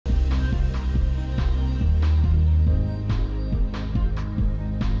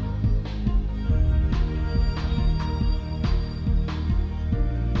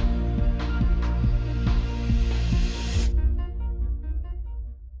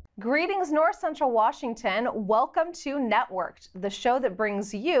Greetings, North Central Washington. Welcome to Networked, the show that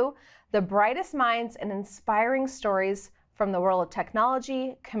brings you the brightest minds and inspiring stories from the world of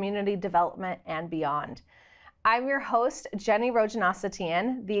technology, community development, and beyond. I'm your host, Jenny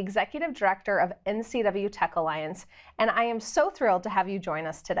Rojanasatian, the Executive Director of NCW Tech Alliance, and I am so thrilled to have you join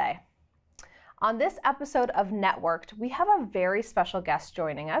us today. On this episode of Networked, we have a very special guest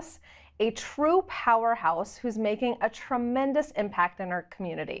joining us, a true powerhouse who's making a tremendous impact in our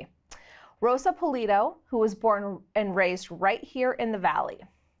community. Rosa Pulido, who was born and raised right here in the Valley.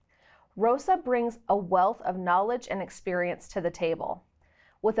 Rosa brings a wealth of knowledge and experience to the table.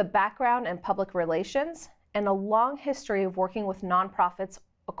 With a background in public relations and a long history of working with nonprofits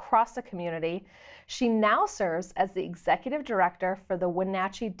across the community, she now serves as the Executive Director for the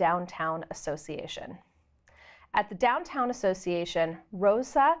Wenatchee Downtown Association. At the Downtown Association,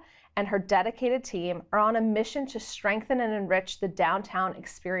 Rosa and her dedicated team are on a mission to strengthen and enrich the downtown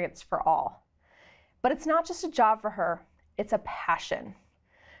experience for all. But it's not just a job for her, it's a passion.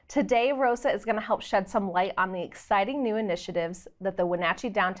 Today, Rosa is going to help shed some light on the exciting new initiatives that the Wenatchee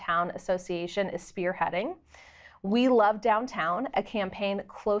Downtown Association is spearheading. We Love Downtown, a campaign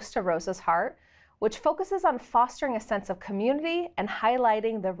close to Rosa's heart, which focuses on fostering a sense of community and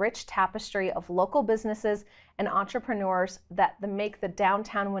highlighting the rich tapestry of local businesses and entrepreneurs that make the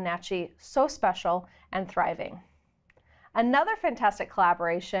downtown Wenatchee so special and thriving. Another fantastic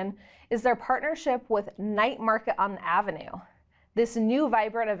collaboration is their partnership with Night Market on the Avenue. This new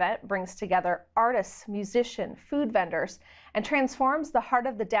vibrant event brings together artists, musicians, food vendors, and transforms the heart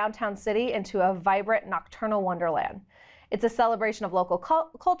of the downtown city into a vibrant nocturnal wonderland. It's a celebration of local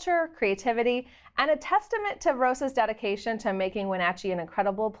culture, creativity, and a testament to Rosa's dedication to making Wenatchee an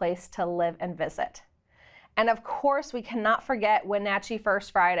incredible place to live and visit. And of course, we cannot forget Wenatchee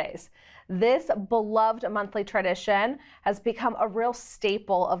First Fridays. This beloved monthly tradition has become a real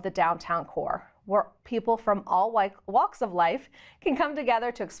staple of the downtown core, where people from all walks of life can come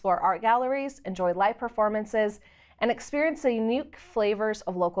together to explore art galleries, enjoy live performances, and experience the unique flavors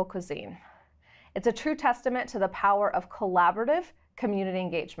of local cuisine. It's a true testament to the power of collaborative community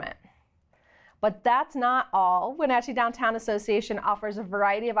engagement. But that's not all. Wenatchee Downtown Association offers a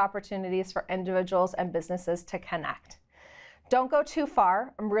variety of opportunities for individuals and businesses to connect. Don't go too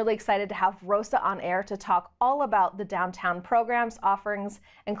far. I'm really excited to have Rosa on air to talk all about the downtown programs, offerings,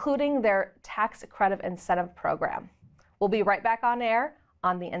 including their tax credit incentive program. We'll be right back on air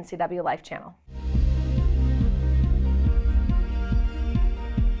on the NCW Life channel.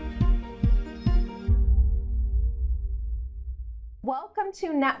 Welcome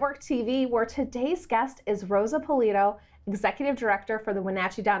to Network TV, where today's guest is Rosa Pulido, Executive Director for the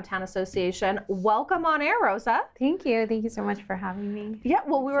Wenatchee Downtown Association. Welcome on air, Rosa. Thank you. Thank you so much for having me. Yeah,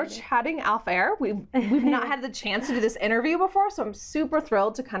 well, we were chatting off air. We've not had the chance to do this interview before, so I'm super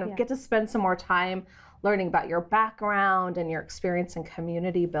thrilled to kind of get to spend some more time learning about your background and your experience in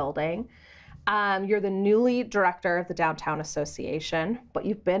community building. You're the newly director of the Downtown Association, but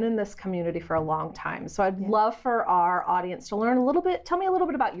you've been in this community for a long time. So I'd love for our audience to learn a little bit, tell me a little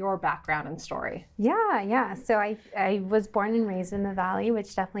bit about your background and story. Yeah. So I was born and raised in the Valley,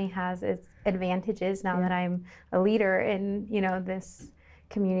 which definitely has its advantages now that I'm a leader in, this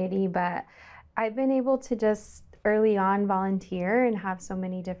community. But I've been able to just early on volunteer and have so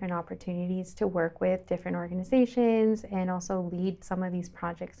many different opportunities to work with different organizations and also lead some of these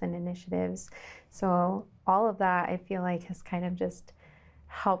projects and initiatives. So all of that I feel like has kind of just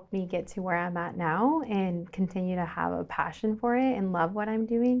helped me get to where I'm at now and continue to have a passion for it and love what I'm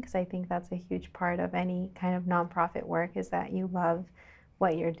doing, because I think that's a huge part of any kind of nonprofit work, is that you love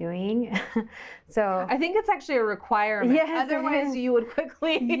what you're doing. So I think it's actually a requirement. Yes, otherwise you would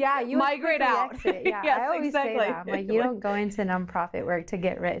quickly migrate out. Exit. Yeah, yes, I always exactly. say that. I'm like, you don't go into nonprofit work to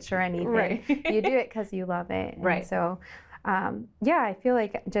get rich or anything. Right. You do it because you love it. And right. So I feel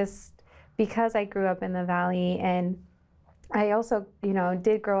like just because I grew up in the Valley, and I also,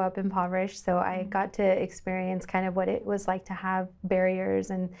 did grow up impoverished, so I got to experience kind of what it was like to have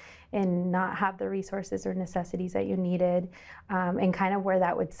barriers and not have the resources or necessities that you needed, and kind of where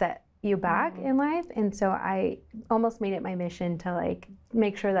that would set you back in life. And so I almost made it my mission to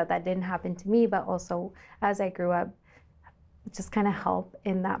make sure that didn't happen to me, but also as I grew up, just kind of help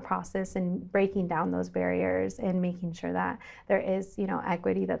in that process and breaking down those barriers and making sure that there is,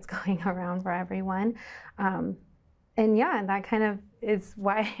 equity that's going around for everyone. And that kind of is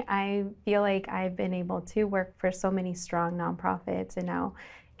why I feel like I've been able to work for so many strong nonprofits and now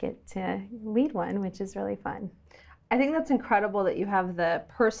get to lead one, which is really fun. I think that's incredible that you have the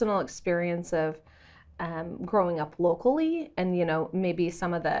personal experience of growing up locally and, maybe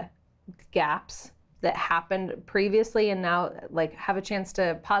some of the gaps that happened previously and now like have a chance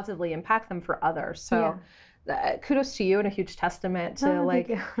to positively impact them for others. So kudos to you, and a huge testament to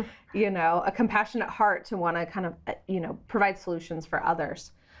a compassionate heart to want to kind of, provide solutions for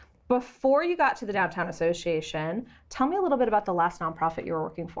others. Before you got to the Downtown Association, tell me a little bit about the last nonprofit you were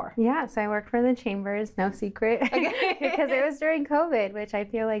working for. Yeah, so I worked for the Chambers, no secret, because it was during COVID, which I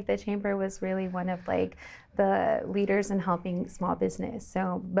feel like the Chamber was really one of like the leaders in helping small business.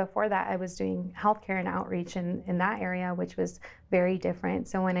 So before that, I was doing healthcare and outreach in that area, which was very different.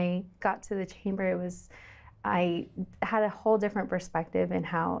 So when I got to the Chamber, I had a whole different perspective in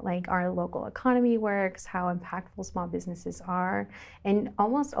how like our local economy works, how impactful small businesses are. And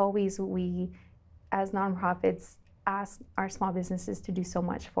almost always we, as nonprofits, ask our small businesses to do so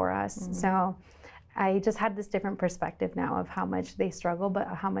much for us. Mm-hmm. So I just had this different perspective now of how much they struggle, but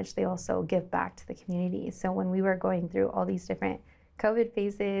how much they also give back to the community. So when we were going through all these different COVID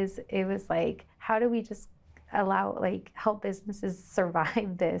phases, it was like, how do we just help businesses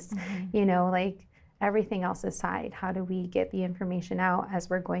survive this, mm-hmm. Everything else aside, how do we get the information out as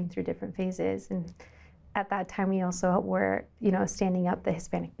we're going through different phases? And at that time, we also were, standing up the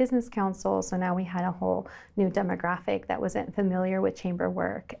Hispanic Business Council. So now we had a whole new demographic that wasn't familiar with chamber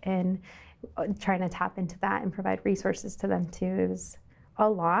work, and trying to tap into that and provide resources to them too. It was a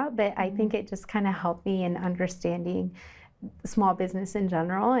lot, but I think it just kind of helped me in understanding small business in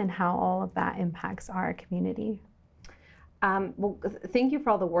general and how all of that impacts our community. Well, thank you for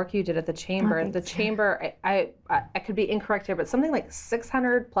all the work you did at the Chamber. Oh, thanks. The Chamber, I could be incorrect here, but something like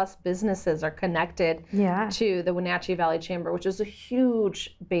 600 plus businesses are connected to the Wenatchee Valley Chamber, which is a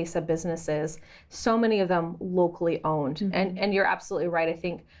huge base of businesses, so many of them locally owned. Mm-hmm. And you're absolutely right. I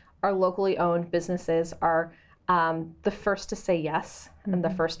think our locally owned businesses are the first to say yes, mm-hmm. and the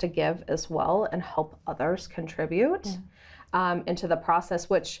first to give as well and help others contribute into the process,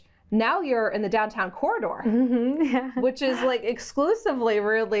 which now you're in the downtown corridor, mm-hmm. which is like exclusively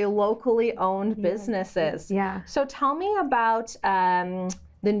really locally owned businesses. Yeah. So tell me about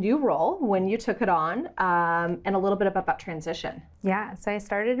the new role when you took it on, and a little bit about that transition. Yeah, so I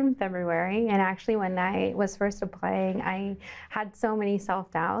started in February, and actually when I was first applying, I had so many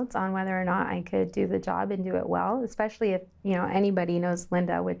self-doubts on whether or not I could do the job and do it well, especially if, anybody knows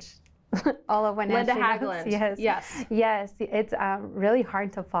Linda, which all of Wenatchee. Linda Haglund. Yes. It's really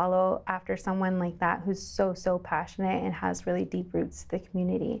hard to follow after someone like that who's so passionate and has really deep roots to the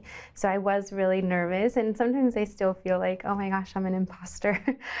community. So I was really nervous, and sometimes I still feel like, oh my gosh, I'm an imposter.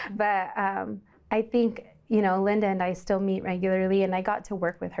 But I think, Linda and I still meet regularly, and I got to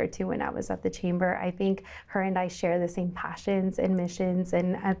work with her too when I was at the Chamber. I think her and I share the same passions and missions,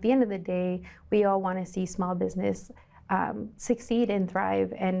 and at the end of the day, we all want to see small business succeed and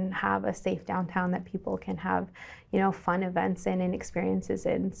thrive and have a safe downtown that people can have, fun events in and experiences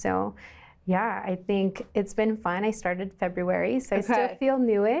in. So yeah, I think it's been fun. I started February, so I still feel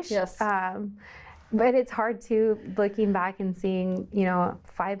newish. Yes. But it's hard too, looking back and seeing,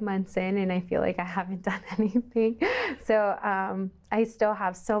 5 months in, and I feel like I haven't done anything. So I still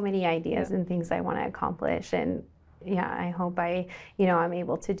have so many ideas and things I want to accomplish. And I hope I'm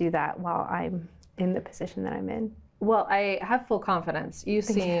able to do that while I'm in the position that I'm in. Well, I have full confidence. You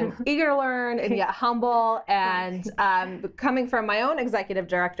seem eager to learn and yet humble. And coming from my own executive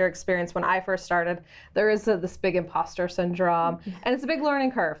director experience when I first started, there is this big imposter syndrome. And it's a big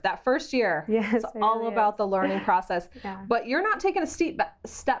learning curve. That first year, it's all about the learning process. But you're not taking a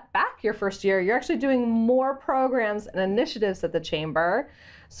step back your first year. You're actually doing more programs and initiatives at the Chamber.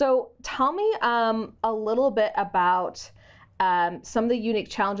 So tell me a little bit about some of the unique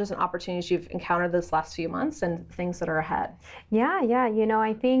challenges and opportunities you've encountered this last few months and things that are ahead. Yeah.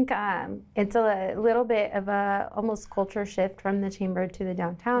 I think it's a little bit of a almost culture shift from the Chamber to the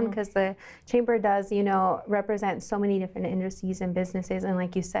downtown, because the Chamber does, represent so many different industries and businesses, and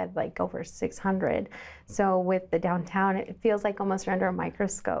like you said, like over 600. So with the downtown, it feels like almost you're under a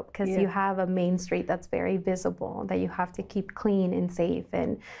microscope, because you have a main street that's very visible, that you have to keep clean and safe,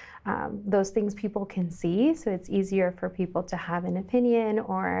 and those things people can see, so it's easier for people to have an opinion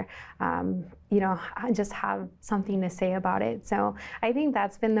or just have something to say about it. So I think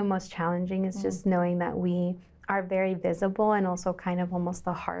that's been the most challenging, is just knowing that we are very visible and also kind of almost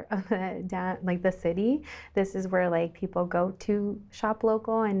the heart of the city. This is where people go to shop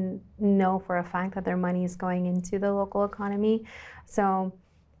local and know for a fact that their money is going into the local economy. So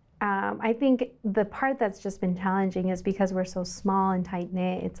I think the part that's just been challenging is because we're so small and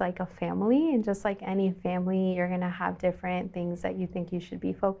tight-knit, it's like a family, and just like any family, you're gonna have different things that you think you should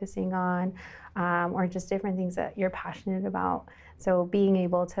be focusing on, or just different things that you're passionate about. So being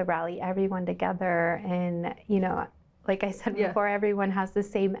able to rally everyone together and, like I said before, everyone has the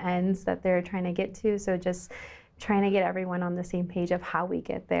same ends that they're trying to get to. So just trying to get everyone on the same page of how we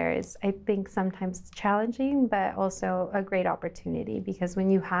get there is, I think, sometimes challenging, but also a great opportunity, because when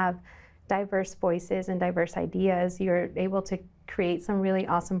you have diverse voices and diverse ideas, you're able to create some really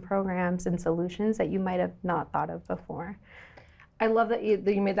awesome programs and solutions that you might have not thought of before. I love that you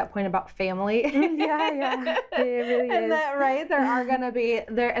made that point about family. Yeah, it really is. And that, right, there are going to be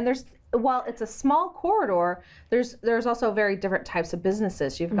there, and there's, while it's a small corridor, there's also very different types of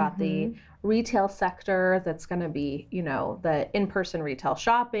businesses. You've got the retail sector that's going to be, you know, the in-person retail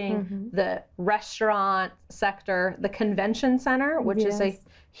shopping, the restaurant sector, the convention center, which is a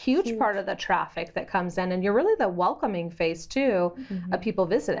huge part of the traffic that comes in, and you're really the welcoming face too of people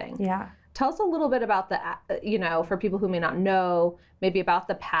visiting. Yeah. Tell us a little bit about the, you know, for people who may not know, maybe about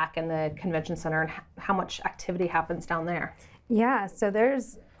the PAC and the convention center and how much activity happens down there. Yeah, so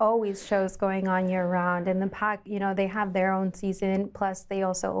there's always shows going on year round, and the PAC, you know, they have their own season, plus they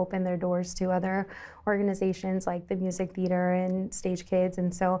also open their doors to other organizations like the music theater and Stage Kids,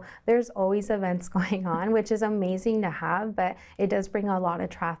 and so there's always events going on, which is amazing to have, but it does bring a lot of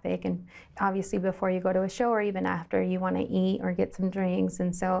traffic, and obviously before you go to a show or even after, you want to eat or get some drinks,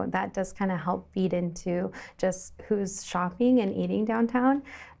 and so that does kind of help feed into just who's shopping and eating downtown.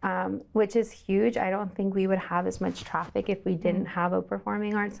 Which is huge. I don't think we would have as much traffic if we didn't have a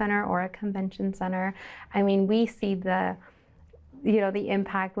performing arts center or a convention center. I mean, we see the, you know, the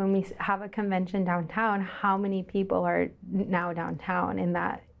impact when we have a convention downtown, how many people are now downtown, and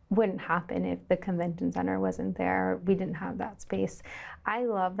that wouldn't happen if the convention center wasn't there, or we didn't have that space. I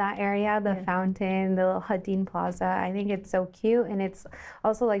love that area, the fountain, the little Hadeen Plaza. I think it's so cute, and it's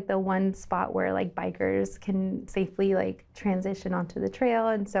also like the one spot where like bikers can safely like transition onto the trail,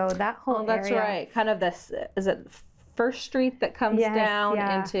 and so that whole area. That's right. Kind of this, is it First Street that comes down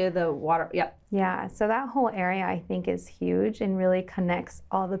into the water? Yep. Yeah, so that whole area I think is huge and really connects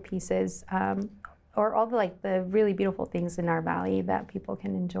all the pieces, or all the like the really beautiful things in our valley that people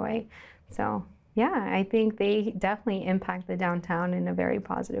can enjoy. So yeah, I think they definitely impact the downtown in a very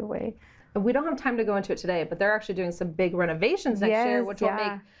positive way. We don't have time to go into it today, but they're actually doing some big renovations next year, which will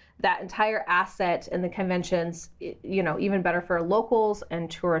make that entire asset in the conventions, you know, even better for locals and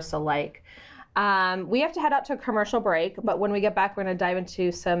tourists alike. We have to head out to a commercial break, but when we get back, we're going to dive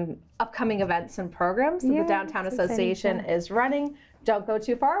into some upcoming events and programs that the Downtown Association is running. Don't go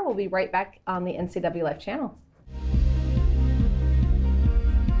too far. We'll be right back on the NCW Life channel.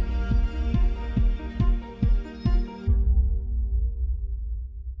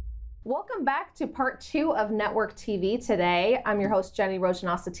 Welcome back to part 2 of Network TV today. I'm your host, Jenny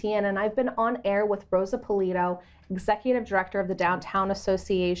Rojanasatian, and I've been on air with Rosa Pulido, Executive Director of the Downtown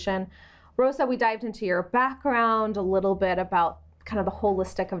Association. Rosa, we dived into your background, a little bit about kind of the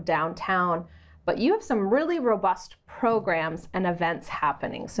holistic of downtown, but you have some really robust programs and events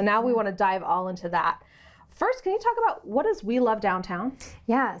happening. So now we want to dive all into that. First, can you talk about what is We Love Downtown?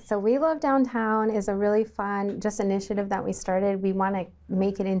 Yeah, so We Love Downtown is a really fun just initiative that we started. We want to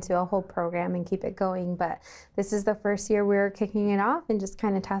make it into a whole program and keep it going, but this is the first year we're kicking it off and just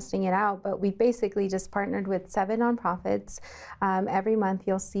kind of testing it out. But we basically just partnered with 7 nonprofits. Every month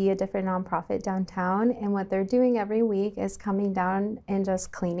you'll see a different nonprofit downtown, and what they're doing every week is coming down and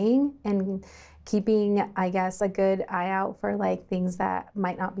just cleaning and keeping, I guess, a good eye out for like things that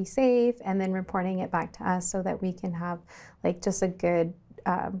might not be safe, and then reporting it back to us so that we can have like just a good,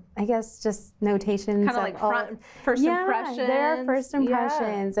 I guess, just notations. Kind of like first impressions. They're first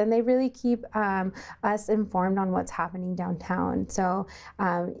impressions, and they really keep us informed on what's happening downtown. So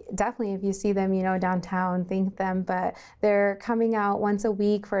definitely, if you see them, you know, downtown, thank them. But they're coming out once a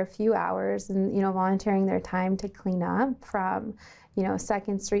week for a few hours, and you know, volunteering their time to clean up from, you know,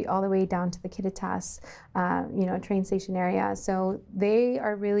 2nd Street all the way down to the Kittitas, you know, train station area. So they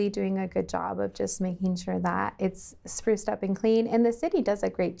are really doing a good job of just making sure that it's spruced up and clean. And the city does a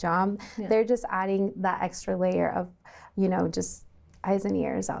great job. They're just adding that extra layer of, you know, just eyes and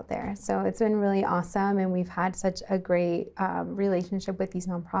ears out there. So it's been really awesome. And we've had such a great relationship with these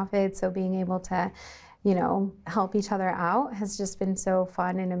nonprofits. So being able to, you know, help each other out has just been so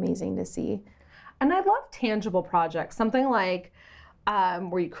fun and amazing to see. And I love tangible projects, something like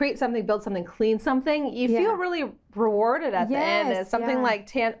where you create something, build something, clean something, you feel really rewarded at the end. It's something like,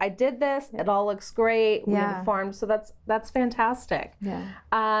 I did this, it all looks great, we informed, so that's fantastic.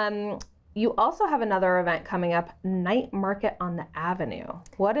 you also have another event coming up, Night Market on the Avenue.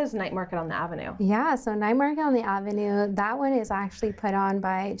 What is Night Market on the Avenue? Yeah, so Night Market on the Avenue, that one is actually put on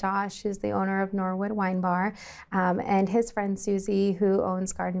by Josh, who's the owner of Norwood Wine Bar, and his friend Susie, who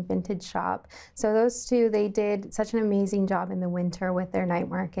owns Garden Vintage Shop. So those two, they did such an amazing job in the winter with their night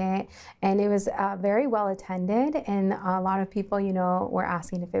market, and it was very well attended, and a lot of people, you know, were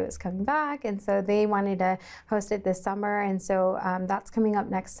asking if it was coming back, and so they wanted to host it this summer, and so that's coming up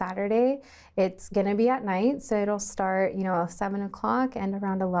next Saturday. It's going to be at night, so it'll start, you know, 7 o'clock and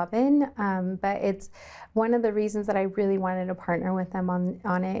around 11. But it's one of the reasons that I really wanted to partner with them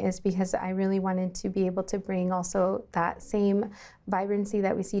on it is because I really wanted to be able to bring also that same vibrancy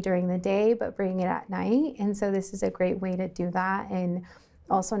that we see during the day, but bring it at night. And so this is a great way to do that and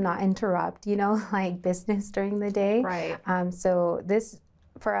also not interrupt, you know, like business during the day. Right. So this,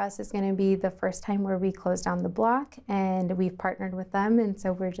 for us, is going to be the first time where we close down the block, and we've partnered with them, and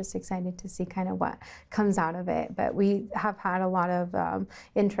so we're just excited to see kind of what comes out of it. But we have had a lot of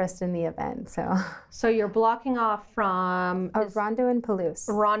interest in the event. So you're blocking off from Rondo and Palouse.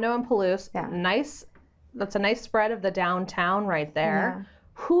 Rondo and Palouse. Yeah. Nice. That's a nice spread of the downtown right there. Yeah.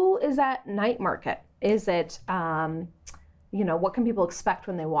 Who is at Night Market? Is it you know, what can people expect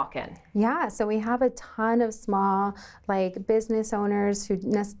when they walk in? Yeah, so we have a ton of small like business owners who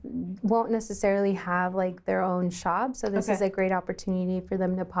won't necessarily have like their own shop. So this is a great opportunity for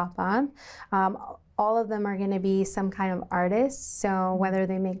them to pop up. All of them are going to be some kind of artists. So whether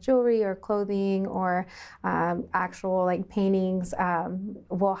they make jewelry or clothing or actual like paintings,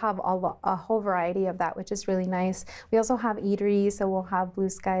 we'll have a whole variety of that, which is really nice. We also have eateries, so we'll have blue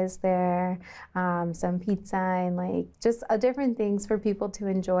skies there, some pizza and like just different things for people to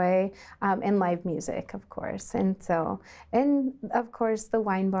enjoy, and live music, of course. And so, and of course the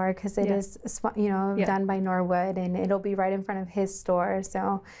wine bar, because it is, you know, done by Norwood, and it'll be right in front of his store.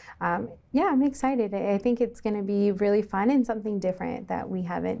 So yeah, I'm excited. I think it's going to be really fun and something different that we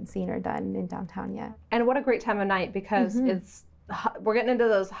haven't seen or done in downtown yet. And what a great time of night, because it's we're getting into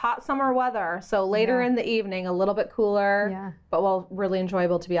those hot summer weather. So later in the evening, a little bit cooler, but well, really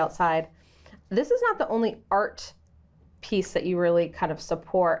enjoyable to be outside. This is not the only art piece that you really kind of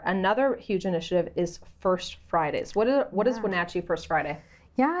support. Another huge initiative is First Fridays. What is Wenatchee First Friday?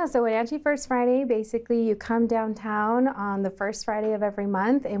 Yeah, so Wenatchee First Friday, basically you come downtown on the first Friday of every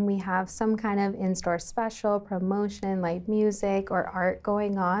month, and we have some kind of in-store special, promotion, like music or art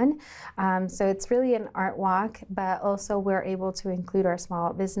going on. So it's really an art walk, but also we're able to include our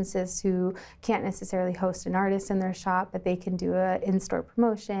small businesses who can't necessarily host an artist in their shop, but they can do an in-store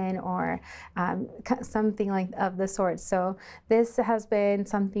promotion or something like of the sort. So this has been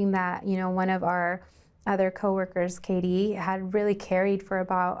something that, you know, one of our other coworkers, Katie, had really carried for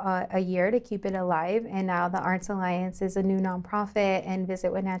about a year to keep it alive, and now the Arts Alliance is a new nonprofit, and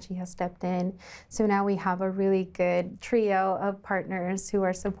Visit Wenatchee has stepped in. So now we have a really good trio of partners who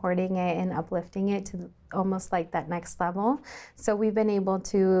are supporting it and uplifting it to almost like that next level. So we've been able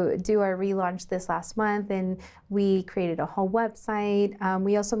to do our relaunch this last month, and we created a whole website.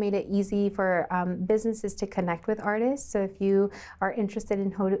 We also made it easy for businesses to connect with artists. So if you are interested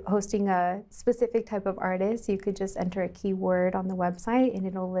in hosting a specific type of artist, you could just enter a keyword on the website, and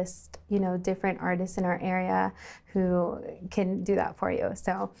it'll list, you know, different artists in our area who can do that for you.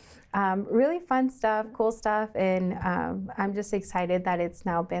 So really fun stuff, cool stuff, and I'm just excited that it's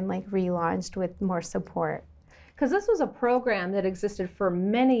now been like relaunched with more support. Because this was a program that existed for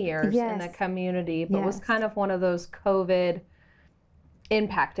many years in the community, but was kind of one of those COVID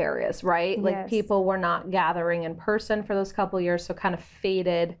impact areas, right? Like people were not gathering in person for those couple of years, so kind of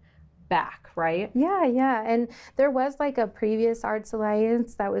faded back, right? Yeah, and there was like a previous Arts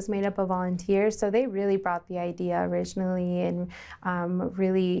Alliance that was made up of volunteers, so they really brought the idea originally and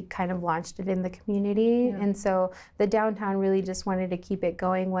really kind of launched it in the community. And so the downtown really just wanted to keep it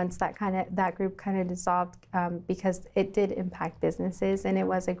going once that group kind of dissolved, because it did impact businesses, and it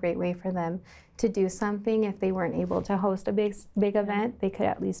was a great way for them to do something. If they weren't able to host a big event, they could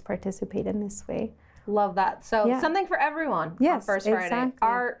at least participate in this way. Love that. So something for everyone on First Friday. Exactly.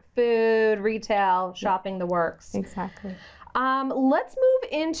 Art, food, retail, shopping, the works. Exactly. Let's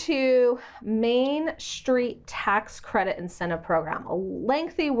move into Main Street Tax Credit Incentive Program. A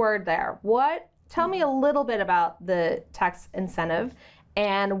lengthy word there. Tell me a little bit about the tax incentive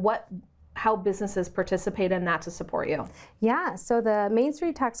and how businesses participate in that to support you. Yeah, so the Main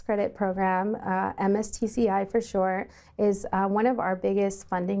Street Tax Credit Program, MSTCI for short, is one of our biggest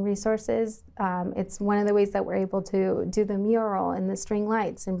funding resources. It's one of the ways that we're able to do the mural and the string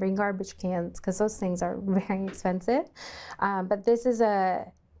lights and bring garbage cans, because those things are very expensive. But this is a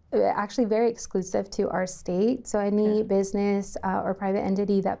actually very exclusive to our state. So any business or private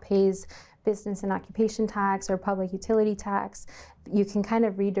entity that pays business and occupation tax or public utility tax, you can kind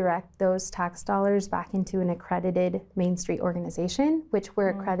of redirect those tax dollars back into an accredited Main Street organization, which we're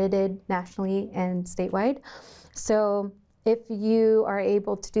accredited nationally and statewide. So if you are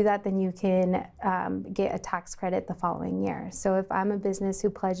able to do that, then you can get a tax credit the following year. So if I'm a business who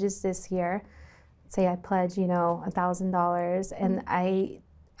pledges this year, say I pledge, $1,000, and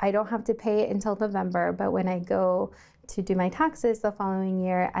I don't have to pay it until November, but when I go to do my taxes the following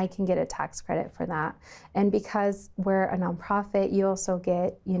year, I can get a tax credit for that. And because we're a nonprofit, you also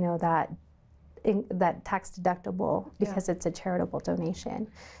get, that tax deductible because it's a charitable donation.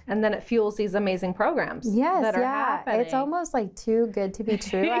 And then it fuels these amazing programs that are happening. It's almost like too good to be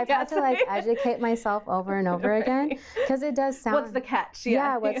true. I've had to educate myself over and over again, because it does sound... What's the catch?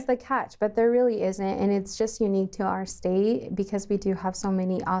 What's the catch? But there really isn't, and it's just unique to our state because we do have so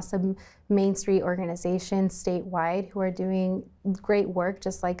many awesome Main Street organizations statewide who are doing great work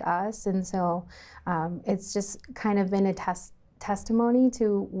just like us. And so it's just kind of been a testimony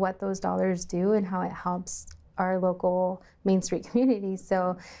to what those dollars do and how it helps our local Main Street community.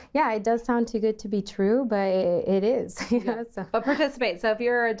 So yeah, it does sound too good to be true, but it is. So. But participate. So if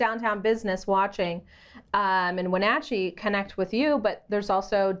you're a downtown business watching in Wenatchee, connect with you, but there's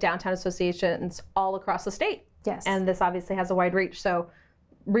also downtown associations all across the state. Yes. And this obviously has a wide reach. So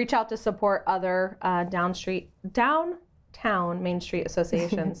reach out to support other downtown Main Street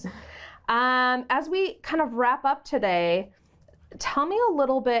associations. As we kind of wrap up today, tell me a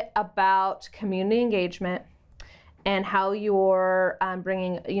little bit about community engagement and how you're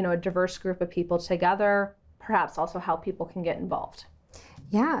bringing, a diverse group of people together, perhaps also how people can get involved.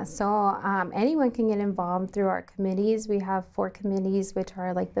 Yeah, so anyone can get involved through our committees. We have 4 committees, which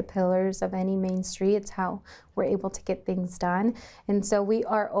are like the pillars of any Main Street. It's how we're able to get things done. And so we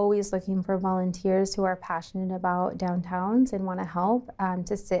are always looking for volunteers who are passionate about downtowns and want to help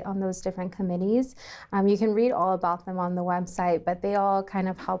to sit on those different committees. You can read all about them on the website, but they all kind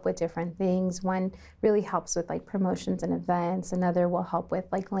of help with different things. One really helps with like promotions and events. Another will help with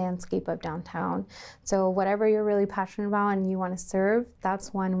like landscape of downtown. So whatever you're really passionate about and you want to serve,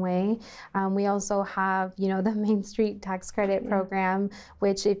 that's one way. We also have, the Main Street tax credit program,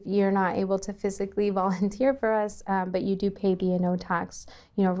 which if you're not able to physically volunteer for us, but you do pay B&O tax,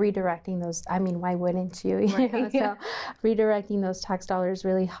 redirecting those, why wouldn't you? So redirecting those tax dollars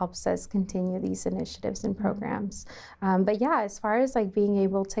really helps us continue these initiatives and programs. But yeah, as far as like being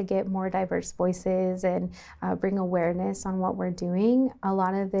able to get more diverse voices and bring awareness on what we're doing, a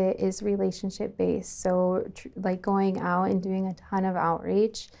lot of it is relationship based. So like going out and doing a ton of outreach.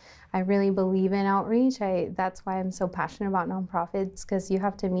 I really believe in outreach. That's why I'm so passionate about nonprofits, because you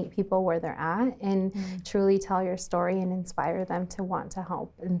have to meet people where they're at and truly tell your story and inspire them to want to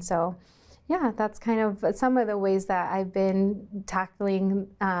help. And so, yeah, that's kind of some of the ways that I've been tackling,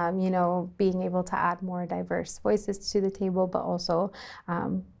 being able to add more diverse voices to the table, but also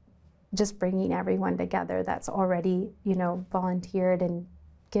just bringing everyone together that's already, volunteered and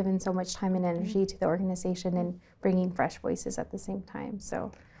given so much time and energy to the organization and bringing fresh voices at the same time.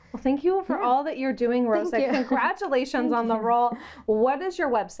 So. Well, thank you for all that you're doing, Rosa. Congratulations on the role. What is your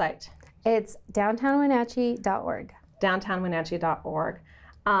website? It's downtownwenatchee.org. downtownwenatchee.org.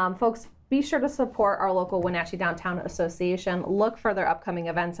 Folks, be sure to support our local Wenatchee Downtown Association. Look for their upcoming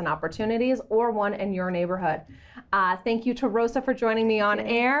events and opportunities or one in your neighborhood. Thank you to Rosa for joining me on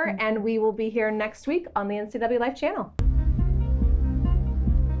air, and we will be here next week on the NCW Life channel.